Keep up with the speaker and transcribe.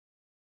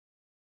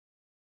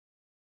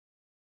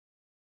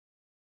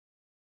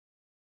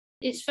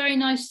It's very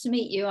nice to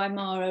meet you,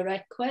 AIMARA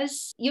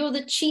REQUES. You're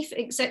the Chief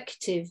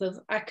Executive of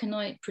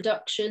Aconite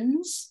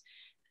Productions,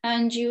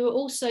 and you're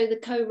also the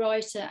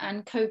co-writer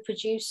and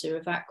co-producer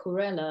of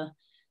Aquarela.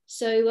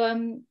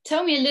 So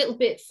tell me a little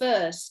bit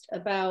first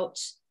about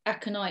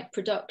Aconite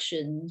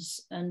Productions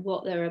and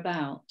what they're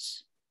about.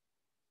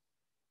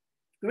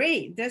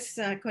 Great, that's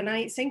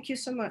Aconite. Thank you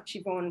so much,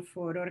 Yvonne,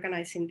 for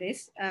organizing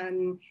this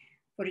and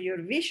for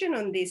your vision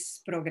on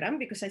this program,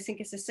 because I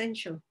think it's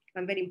essential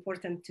and very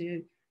important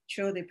to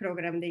show the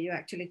program that you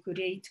actually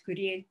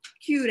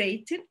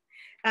curated.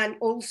 And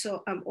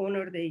also I'm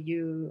honored that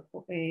you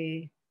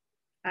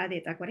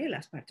added Aquarela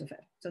as part of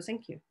it. So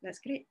thank you, that's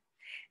great.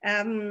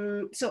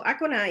 So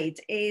Aconite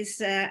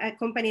is a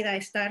company that I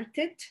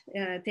started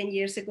 10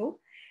 years ago.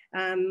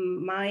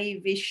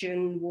 My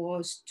vision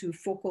was to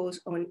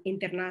focus on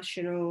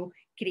international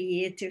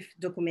creative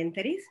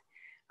documentaries.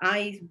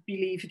 I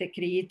believe the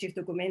creative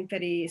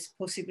documentary is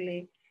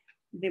possibly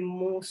the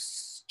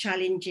most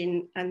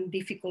challenging and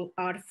difficult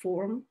art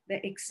form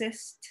that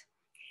exists.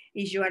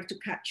 Is you are to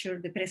capture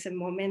the present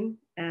moment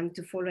and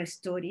to follow a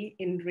story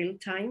in real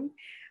time.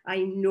 I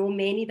know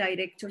many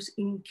directors,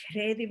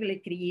 incredibly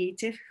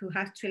creative, who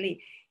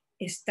actually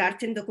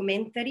start in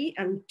documentary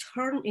and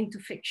turn into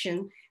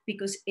fiction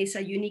because it's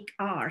a unique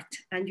art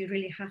and you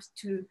really have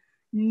to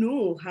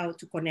know how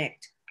to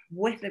connect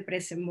with the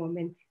present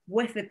moment,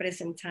 with the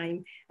present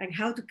time, and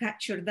how to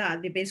capture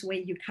that the best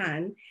way you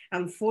can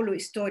and follow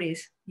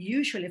stories,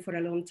 usually for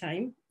a long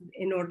time,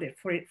 in order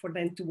for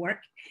them to work.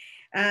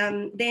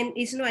 Then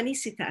it's not an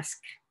easy task.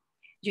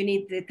 You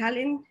need the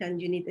talent and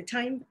you need the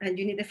time and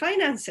you need the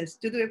finances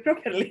to do it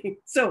properly.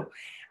 So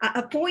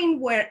a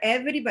point where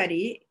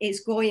everybody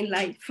is going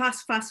like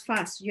fast, fast,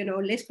 fast, you know,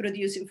 let's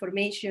produce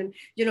information,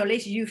 you know,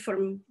 let's use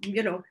from,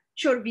 you know,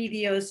 short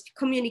videos,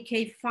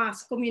 communicate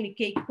fast,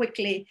 communicate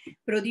quickly,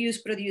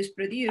 produce.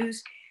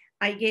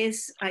 I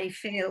guess I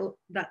felt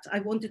that I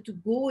wanted to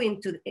go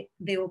into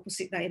the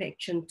opposite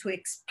direction, to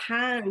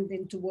expand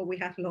into what we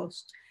have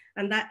lost.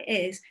 And that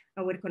is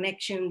our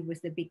connection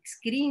with the big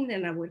screen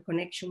and our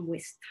connection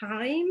with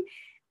time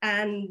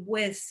and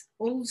with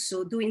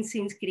also doing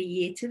things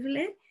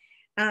creatively,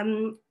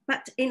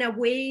 but in a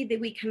way that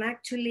we can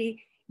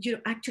actually, you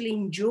know, actually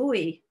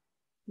enjoy,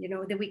 you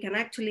know, that we can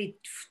actually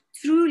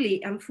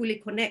truly and fully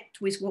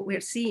connect with what we're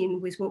seeing,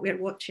 with what we're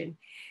watching.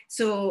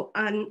 So,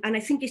 and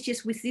I think it's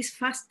just with this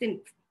fastness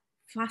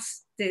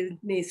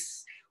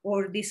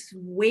or this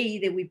way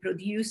that we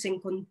produce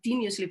and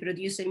continuously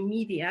producing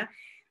media,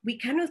 we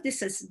cannot,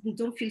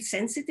 don't feel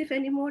sensitive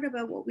anymore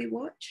about what we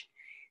watch.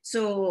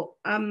 So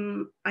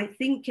I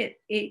think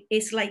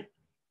it's like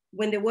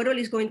when the world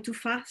is going too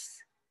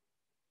fast,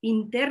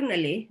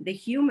 internally, the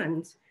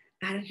humans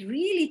are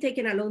really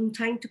taking a long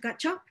time to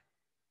catch up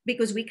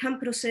because we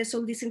can't process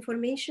all this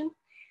information.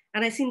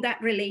 And I think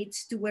that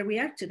relates to where we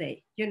are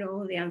today, you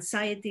know, the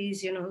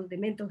anxieties, you know, the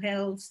mental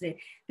health, the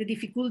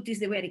difficulties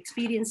that we're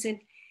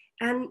experiencing.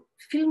 And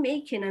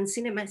filmmaking and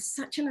cinema is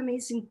such an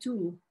amazing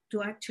tool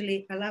to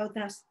actually allow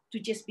us to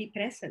just be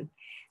present.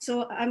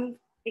 So I'm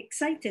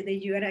excited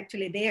that you are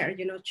actually there,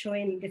 you know,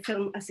 showing the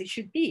film as it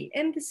should be,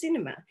 and the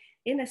cinema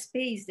in a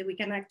space that we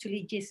can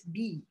actually just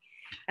be.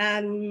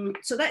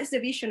 So that is the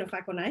vision of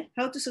Aconite.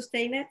 How to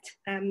sustain it?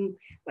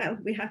 Well,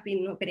 we have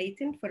been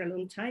operating for a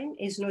long time.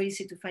 It's not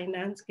easy to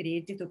finance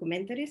creative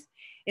documentaries,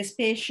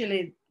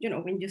 especially, you know,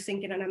 when you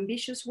think in an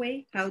ambitious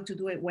way, how to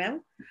do it well.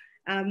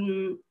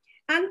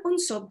 And on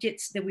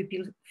subjects that we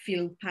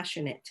feel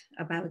passionate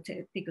about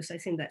it, because I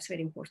think that's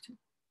very important.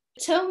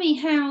 Tell me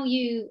how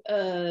you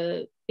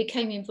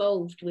became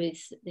involved with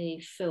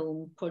the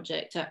film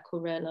project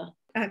Aquarela.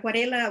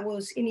 Aquarela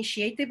was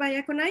initiated by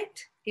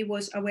Aconite. It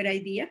was our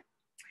idea.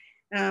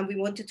 We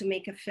wanted to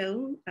make a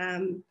film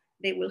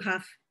that will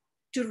have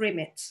two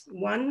remits.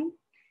 One,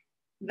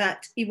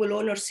 that it will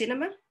honor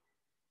cinema,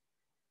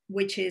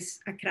 which is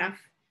a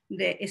craft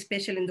that,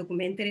 especially in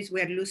documentaries,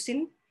 we are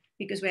losing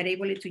because we're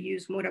able to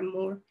use more and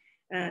more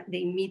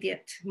the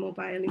immediate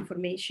mobile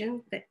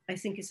information that I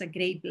think is a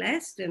great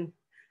blast, and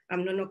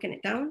I'm not knocking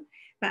it down,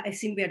 but I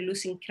think we are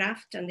losing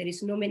craft, and there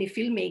is no many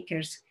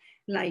filmmakers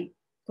like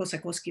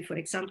Kossakovsky, for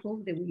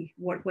example, that we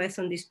work with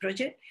on this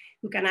project,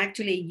 who can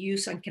actually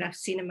use and craft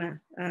cinema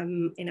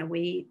in a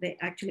way that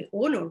actually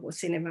honor what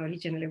cinema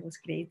originally was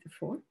created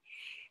for.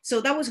 So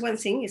that was one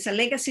thing. It's a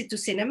legacy to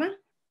cinema,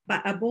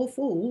 but above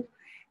all,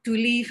 to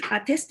leave a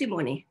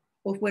testimony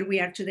of where we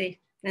are today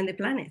and the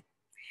planet.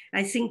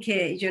 I think,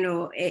 you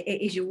know,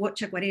 as you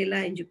watch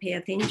Aquarela and you pay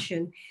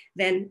attention,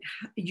 then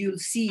you'll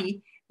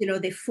see, you know,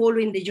 the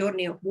following the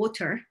journey of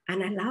water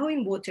and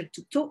allowing water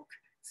to talk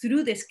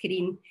through the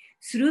screen,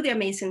 through the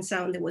amazing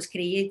sound that was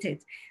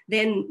created.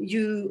 Then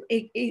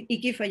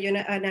it gives you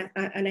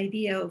an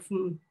idea of,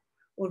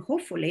 or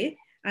hopefully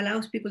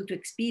allows people to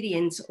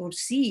experience or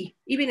see,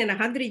 even in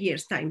 100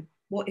 years time,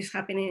 what is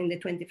happening in the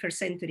 21st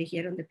century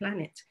here on the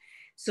planet.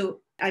 So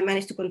I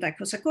managed to contact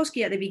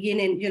Kossakovsky at the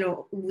beginning, you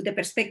know, with the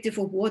perspective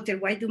of water.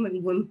 Why do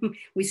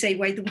we say,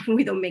 why do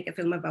we don't make a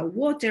film about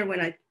water? When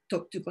I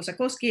talked to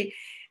Kossakovsky,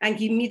 and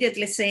he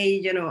immediately say,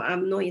 you know,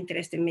 I'm not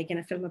interested in making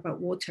a film about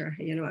water.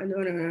 You know,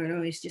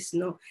 no, it's just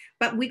no.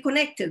 But we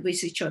connected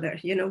with each other.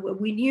 You know,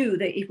 we knew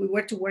that if we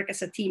were to work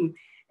as a team,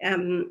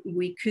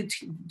 we could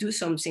do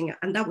something.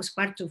 And that was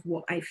part of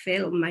what I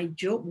felt my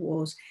job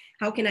was.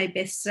 How can I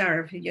best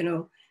serve, you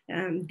know,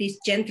 this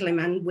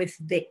gentleman with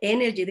the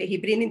energy that he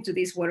brings into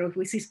this world,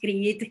 with his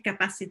creative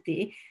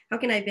capacity? How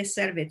can I best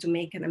serve it to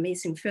make an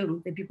amazing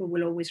film that people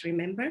will always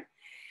remember?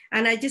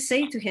 And I just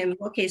say to him,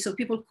 okay, so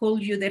people call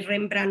you the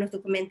Rembrandt of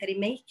documentary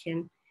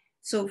making.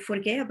 So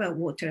forget about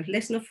water.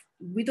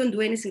 We don't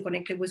do anything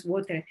connected with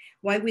water.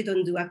 Why we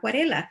don't do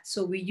Aquarela?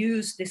 So we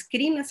use the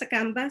screen as a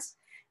canvas,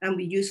 and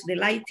we use the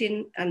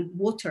lighting and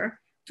water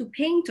to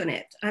paint on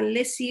it. And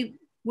let's see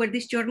where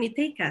this journey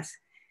takes us.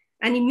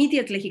 And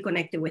immediately he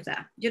connected with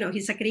that. You know,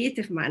 he's a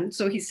creative man.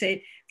 So he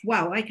said,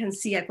 wow, I can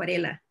see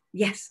Aquarela.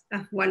 Yes,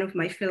 one of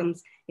my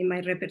films in my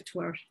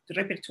repertoire.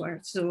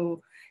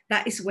 So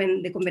that is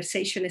when the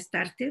conversation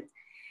started.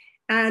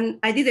 And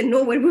I didn't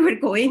know where we were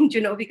going,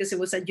 you know, because it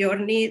was a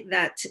journey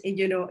that,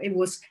 you know, it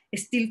was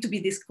still to be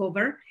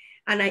discovered.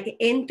 And I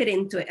entered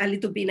into it a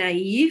little bit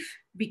naive,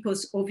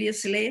 because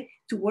obviously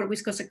to work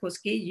with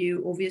Kossakovsky,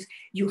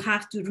 you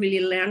have to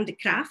really learn the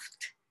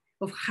craft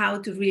of how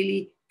to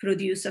really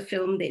produce a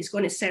film that is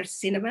going to serve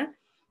cinema,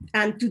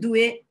 and to do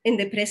it in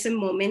the present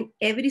moment.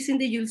 Everything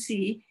that you'll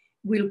see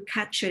will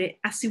capture it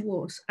as it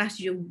was, as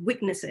you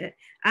witness it,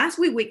 as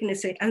we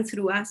witness it, and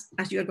through us,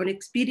 as you're going to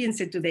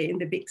experience it today in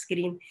the big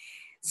screen.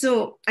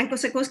 So, and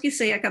Kossakovsky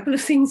say a couple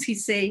of things. He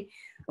say,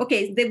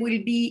 okay, there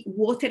will be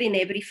water in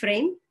every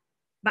frame,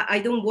 but I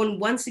don't want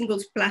one single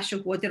splash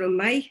of water on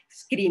my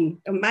screen,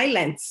 on my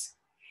lens.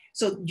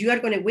 So you are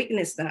going to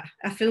witness that,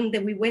 a film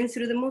that we went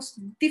through the most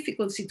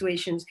difficult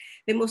situations,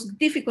 the most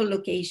difficult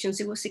locations.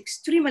 It was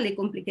extremely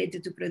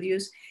complicated to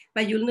produce,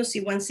 but you'll not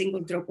see one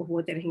single drop of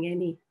water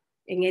in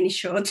any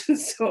shot.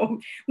 So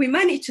we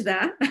managed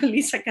that, at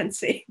least I can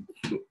say.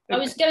 I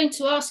was going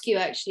to ask you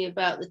actually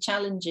about the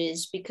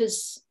challenges,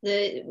 because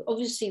there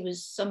obviously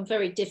was some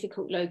very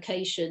difficult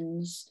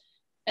locations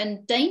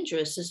and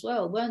dangerous as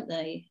well, weren't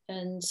they?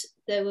 And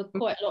there were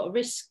quite a lot of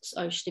risks,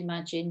 I should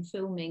imagine,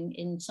 filming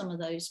in some of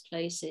those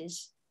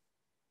places.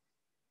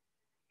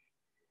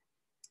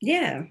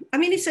 Yeah, I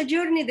mean, it's a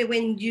journey that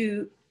when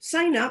you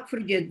sign up for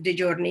the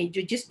journey,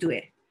 you just do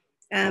it.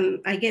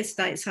 I guess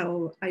that's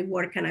how I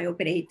work and I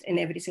operate in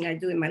everything I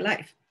do in my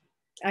life.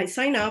 I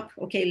sign up,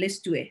 okay, let's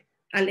do it.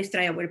 And let's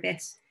try our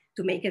best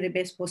to make it the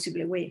best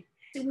possible way.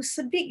 It was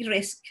a big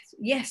risk,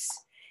 yes.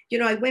 You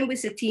know, I went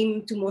with the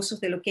team to most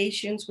of the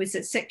locations, with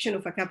a section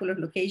of a couple of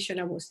locations.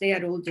 I was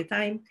there all the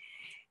time.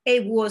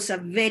 It was a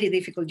very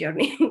difficult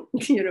journey.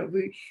 You know,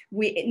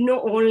 we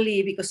not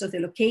only because of the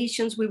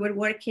locations we were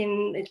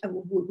working,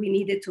 we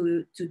needed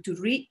to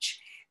reach,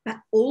 but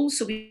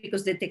also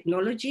because the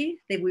technology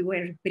that we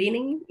were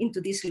bringing into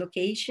these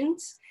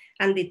locations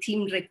and the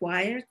team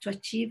required to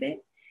achieve it.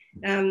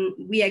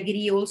 We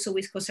agree also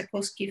with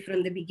Kossakovsky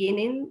from the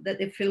beginning that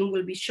the film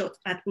will be shot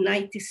at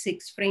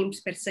 96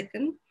 frames per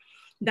second.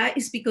 That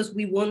is because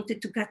we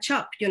wanted to catch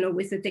up, you know,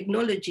 with the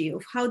technology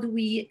of how do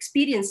we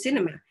experience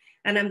cinema.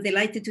 And I'm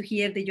delighted to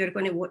hear that you're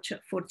going to watch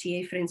at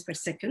 48 frames per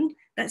second.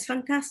 That's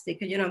fantastic.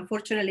 You know,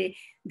 unfortunately,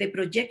 the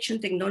projection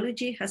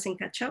technology hasn't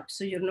catch up,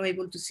 so you're not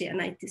able to see at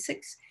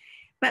 96.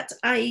 But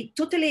I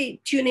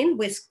totally tune in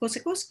with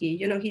Kossakovsky.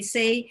 You know, he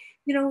say,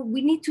 you know,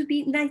 we need to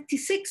be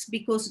 96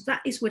 because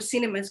that is where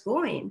cinema is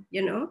going,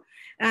 you know.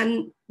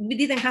 And we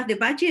didn't have the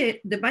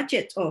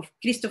budget of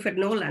Christopher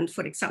Nolan,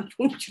 for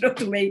example, you know,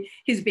 to make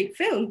his big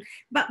film.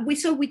 But we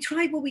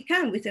try what we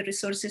can with the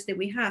resources that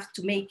we have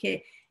to make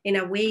it in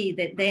a way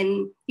that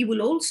then it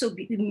will also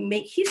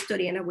make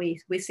history in a way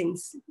within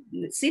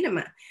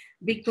cinema,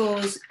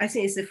 because I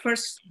think it's the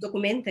first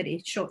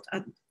documentary shot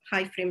at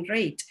high frame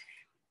rate.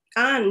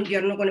 And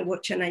you're not going to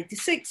watch a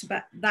 96,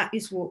 but that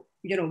is what,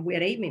 you know,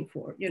 we're aiming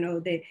for, you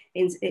know,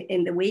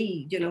 in the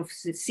way, you know,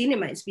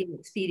 cinema is being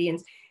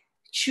experienced.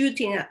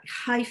 Shooting at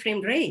high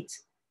frame rate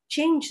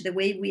change the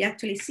way we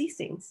actually see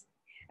things.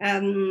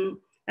 And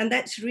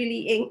that's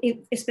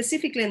really,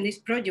 specifically in this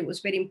project, was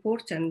very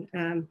important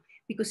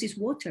because it's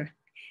water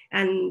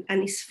and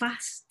it's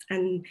fast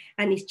and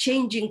it's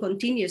changing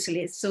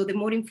continuously. So the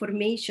more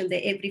information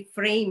that every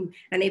frame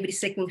and every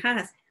second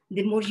has,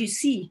 the more you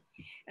see.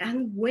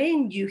 And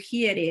when you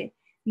hear it,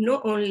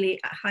 not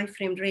only at high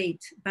frame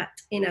rate, but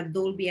in a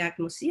Dolby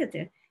Atmos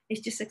theater,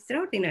 it's just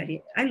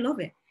extraordinary. I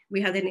love it. We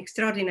had an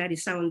extraordinary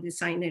sound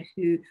designer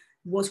who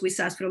was with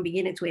us from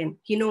beginning to end.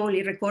 He not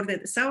only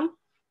recorded the sound,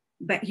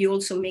 but he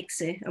also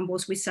mixed it and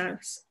was with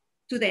us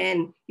to the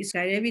end. It's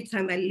like every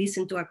time I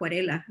listen to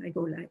Aquarela, I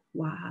go like,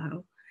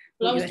 wow.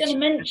 Well, I was going to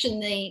mention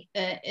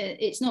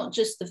it's not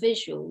just the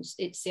visuals,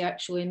 it's the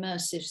actual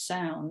immersive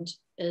sound.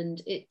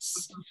 And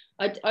it's,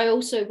 I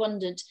also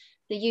wondered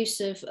the use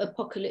of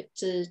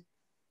Apocalypse, the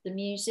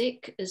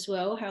music as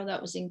well, how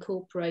that was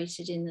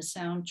incorporated in the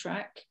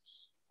soundtrack.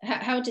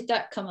 How did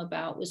that come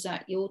about? Was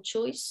that your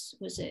choice?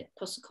 Was it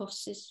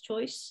Kossakovsky's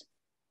choice?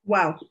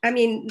 Wow. I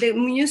mean, the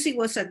music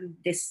was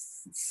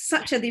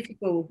such a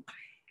difficult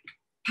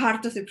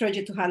part of the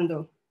project to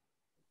handle,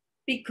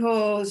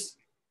 because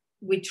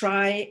we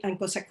try, and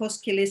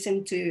Kossakovsky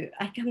listened to,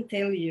 I can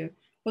tell you,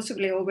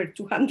 possibly over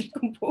 200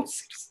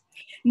 composers.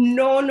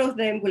 None of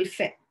them will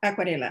fit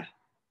Aquarela.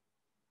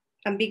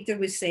 And Viktor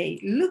would say,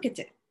 look at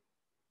it.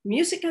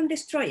 Music can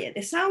destroy it.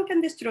 The sound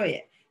can destroy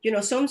it. You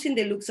know, something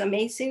that looks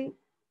amazing,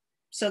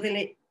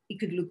 suddenly it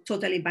could look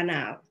totally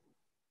banal.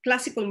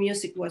 Classical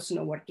music was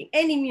not working.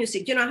 Any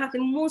music, you know, I have the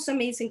most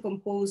amazing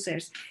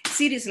composers.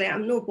 Seriously,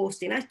 I'm not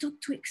boasting. I talk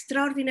to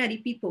extraordinary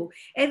people.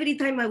 Every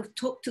time I would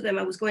talk to them,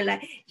 I was going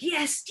like,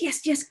 yes,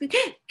 yes, yes.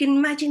 Can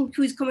imagine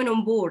who is coming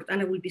on board.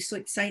 And I will be so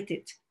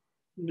excited.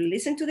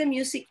 Listen to the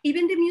music,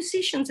 even the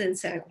musicians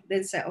themselves.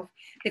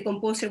 The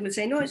composer will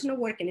say, no, it's not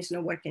working, it's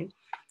not working.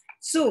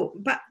 So,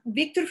 but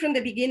Viktor from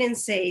the beginning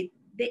said,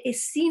 the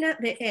scene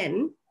at the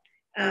end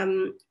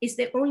is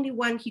the only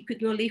one he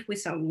could not live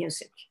without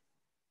music.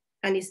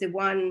 And it's the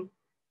one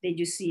that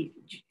you see,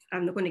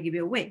 I'm not going to give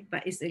it away,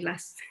 but it's the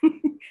last,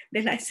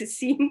 the last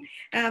scene.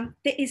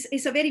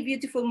 It's a very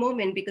beautiful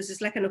moment, because it's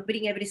like kind of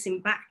bring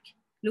everything back.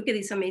 Look at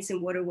this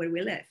amazing water where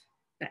we live.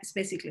 That's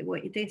basically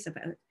what it is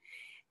about.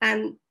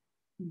 And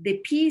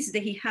the piece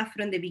that he had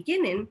from the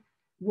beginning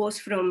was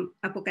from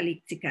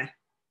Apocalyptica.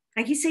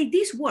 And he said,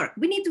 this work,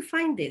 we need to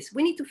find this,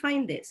 we need to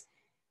find this.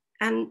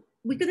 And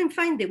we couldn't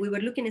find it. We were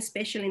looking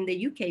especially in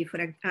the UK for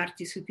an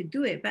artist who could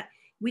do it, but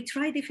we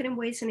tried different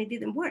ways and it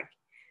didn't work.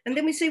 And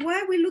then we say,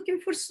 why are we looking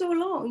for so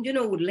long? You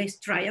know, let's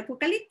try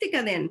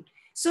Apocalyptica then.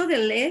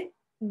 Suddenly,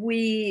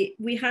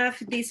 we have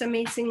this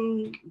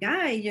amazing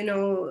guy, you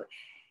know,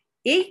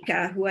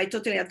 Eka, who I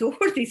totally adore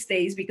these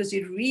days, because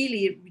he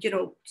really, you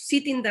know,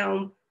 sitting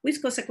down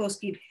with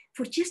Kossakovsky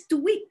for just 2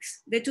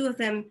 weeks, the two of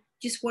them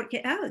just work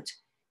it out.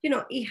 You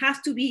know, it has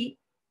to be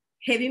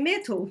heavy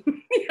metal.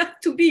 It has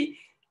to be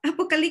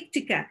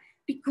Apocalyptica,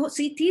 because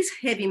it is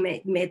heavy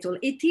metal,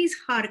 it is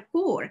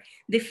hardcore.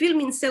 The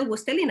film itself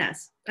was telling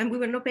us, and we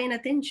were not paying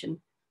attention,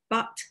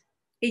 but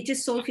it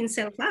just solved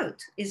itself out.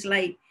 It's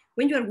like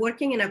when you are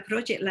working in a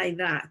project like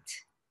that,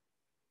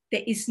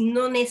 that is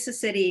not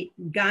necessarily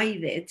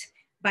guided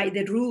by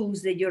the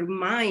rules that your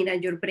mind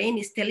and your brain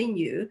is telling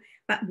you,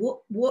 but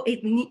what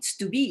it needs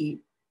to be.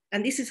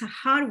 And this is a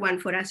hard one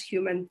for us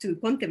humans to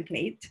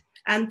contemplate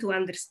and to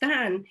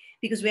understand,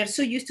 because we are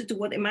so used to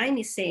what the mind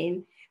is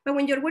saying. But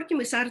when you're working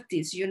with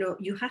artists, you know,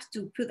 you have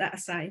to put that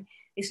aside.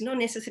 It's not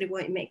necessarily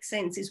what it makes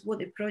sense, it's what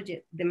the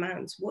project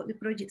demands, what the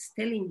project's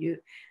telling you.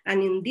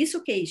 And in this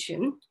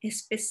occasion,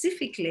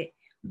 specifically,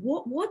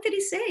 what water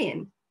is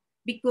saying,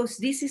 because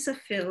this is a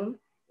film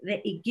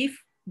that it gives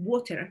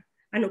water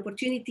an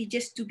opportunity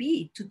just to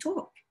be, to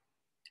talk.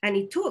 And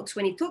it talks,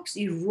 when it talks,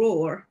 it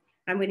roars.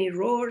 And when it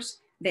roars,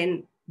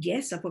 then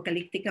yes,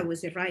 Apocalyptica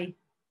was the right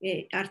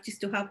artist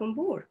to have on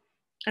board.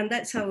 And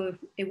that's how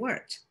it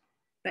worked.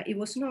 But it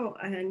was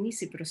not an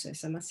easy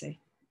process, I must say.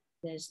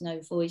 There's no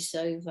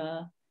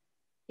voiceover.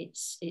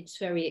 It's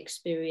very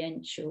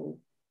experiential.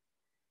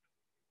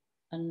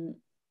 And,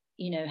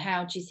 you know,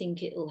 how do you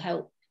think it will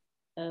help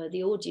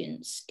the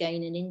audience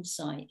gain an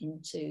insight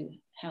into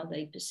how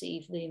they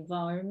perceive the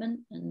environment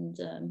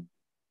and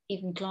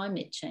even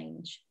climate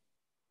change?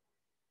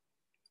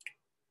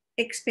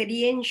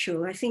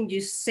 Experiential, I think you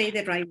say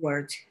the right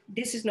word.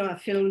 This is not a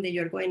film that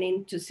you're going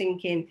into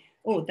thinking,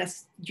 oh,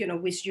 that's, you know,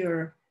 with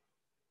your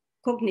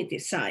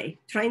cognitive side,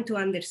 trying to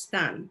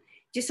understand.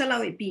 Just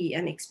allow it be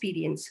an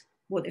experience,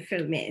 what the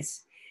film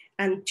is,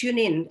 and tune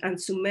in and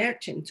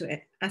submerge into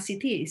it as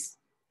it is,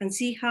 and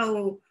see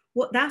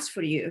what that's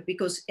for you.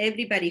 Because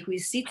everybody who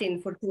is sitting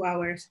for 2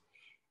 hours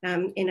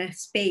in a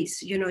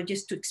space, you know,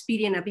 just to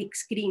experience a big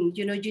screen,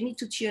 you know, you need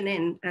to tune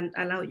in and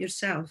allow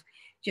yourself,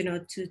 you know,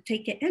 to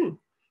take it in.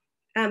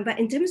 But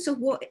in terms of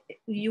what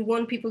you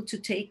want people to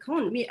take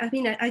on, I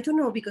mean, I don't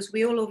know, because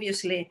we all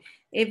obviously,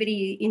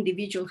 every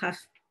individual have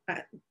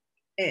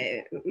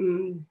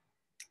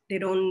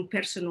their own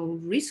personal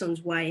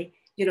reasons why,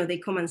 you know, they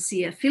come and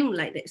see a film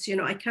like this. You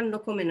know, I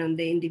cannot comment on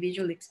the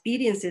individual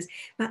experiences,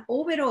 but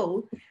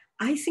overall,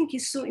 I think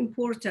it's so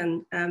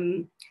important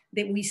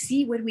that we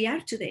see where we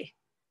are today.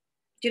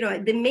 You know,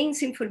 the main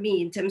thing for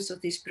me in terms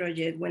of this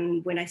project,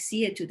 when I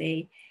see it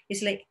today,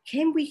 is like,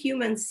 can we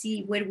humans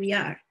see where we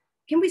are?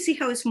 Can we see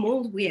how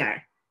small we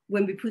are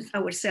when we put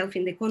ourselves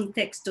in the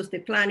context of the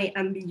planet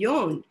and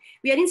beyond?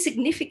 We are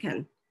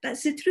insignificant.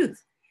 That's the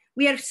truth.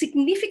 We are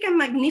significant,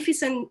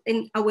 magnificent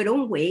in our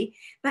own way,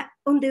 but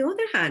on the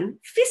other hand,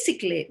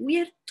 physically,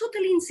 we are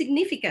totally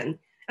insignificant.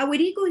 Our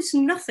ego is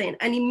nothing,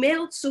 and it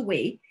melts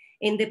away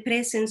in the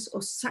presence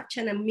of such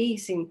an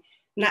amazing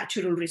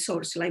natural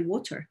resource like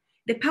water.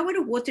 The power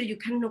of water, you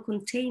cannot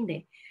contain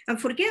it. And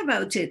forget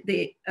about it,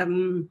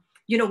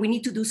 you know, we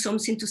need to do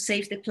something to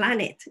save the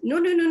planet. No,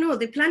 no, no, no,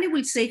 the planet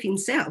will save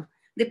himself.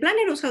 The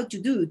planet knows how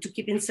to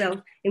keep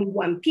himself in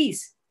one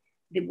piece.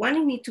 The one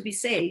who needs to be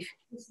saved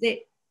is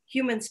the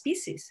human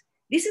species.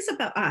 This is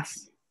about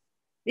us.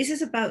 This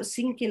is about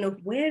thinking of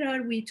where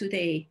are we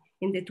today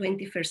in the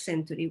 21st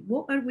century.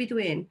 What are we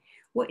doing?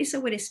 What is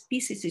our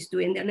species is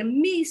doing? An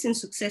amazing,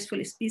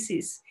 successful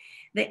species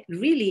that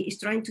really is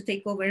trying to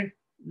take over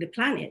the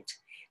planet.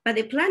 But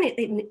the planet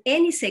in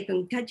any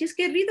second can just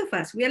get rid of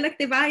us. We are like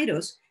the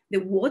virus. The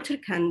water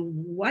can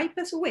wipe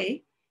us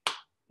away.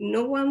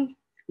 No one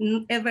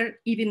ever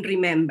even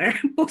remember,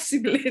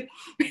 possibly.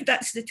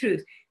 That's the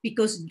truth,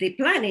 because the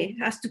planet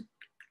has to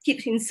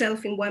keep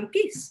himself in one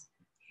piece.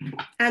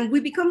 And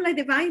we become like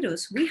the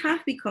virus. We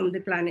have become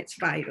the planet's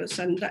virus,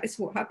 and that is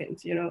what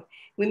happens, you know.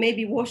 We may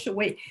be washed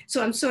away.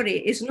 So I'm sorry,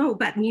 it's no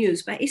bad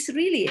news, but it's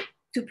really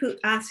to put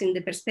us in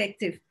the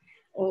perspective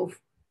of,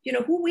 you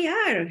know, who we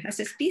are as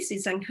a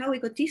species and how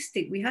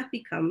egotistic we have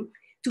become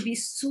to be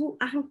so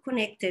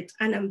unconnected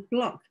and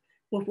unplugged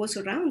with what's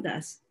around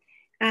us.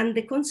 And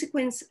the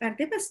consequences are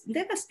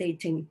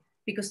devastating,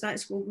 because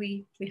that's what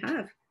we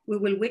have. We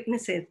will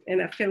witness it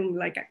in a film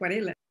like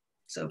Aquarela.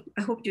 So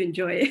I hope you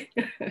enjoy it.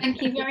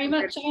 Thank you very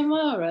much,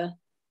 AIMARA.